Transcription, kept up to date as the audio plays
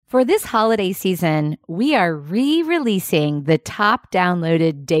For this holiday season, we are re-releasing the top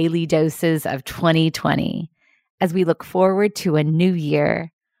downloaded daily doses of 2020 as we look forward to a new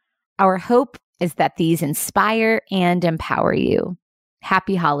year. Our hope is that these inspire and empower you.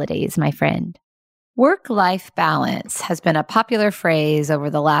 Happy holidays, my friend. Work-life balance has been a popular phrase over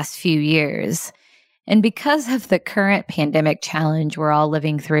the last few years. And because of the current pandemic challenge we're all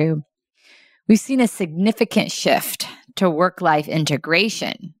living through, we've seen a significant shift to work-life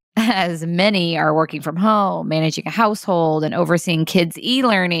integration, as many are working from home, managing a household, and overseeing kids'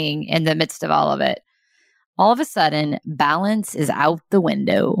 e-learning in the midst of all of it. All of a sudden, balance is out the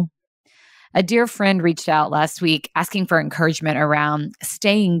window. A dear friend reached out last week asking for encouragement around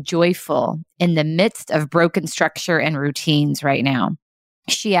staying joyful in the midst of broken structure and routines right now.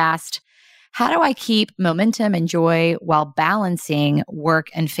 She asked, how do I keep momentum and joy while balancing work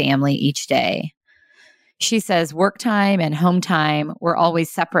and family each day? She says, work time and home time were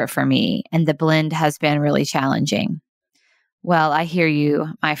always separate for me, and the blend has been really challenging. Well, I hear you,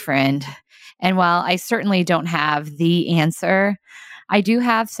 my friend. And while I certainly don't have the answer, I do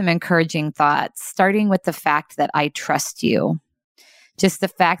have some encouraging thoughts, starting with the fact that I trust you. Just the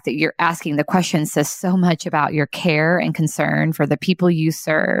fact that you're asking the question says so much about your care and concern for the people you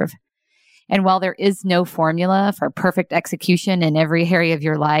serve. And while there is no formula for perfect execution in every area of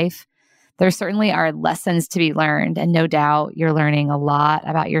your life, there certainly are lessons to be learned. And no doubt you're learning a lot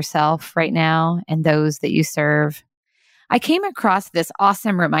about yourself right now and those that you serve. I came across this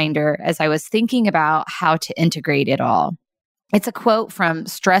awesome reminder as I was thinking about how to integrate it all. It's a quote from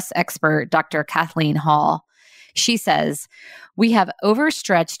stress expert Dr. Kathleen Hall. She says, "We have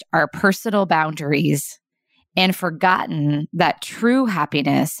overstretched our personal boundaries and forgotten that true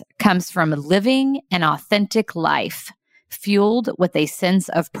happiness comes from living an authentic life, fueled with a sense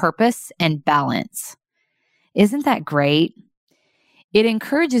of purpose and balance." Isn't that great? It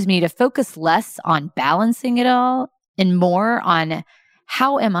encourages me to focus less on balancing it all and more on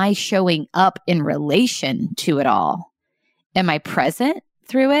how am I showing up in relation to it all? Am I present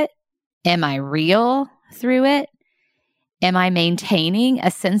through it? Am I real through it? Am I maintaining a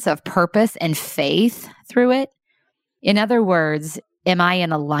sense of purpose and faith through it? In other words, am I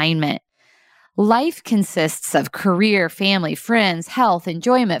in alignment? Life consists of career, family, friends, health,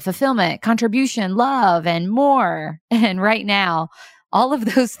 enjoyment, fulfillment, contribution, love, and more. And right now, all of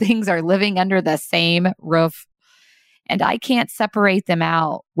those things are living under the same roof. And I can't separate them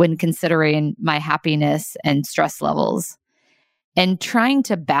out when considering my happiness and stress levels. And trying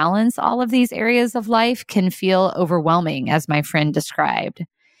to balance all of these areas of life can feel overwhelming, as my friend described.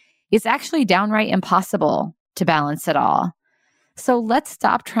 It's actually downright impossible to balance it all. So let's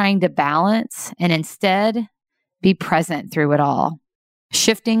stop trying to balance and instead be present through it all,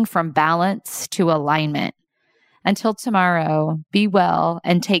 shifting from balance to alignment. Until tomorrow, be well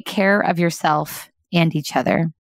and take care of yourself and each other.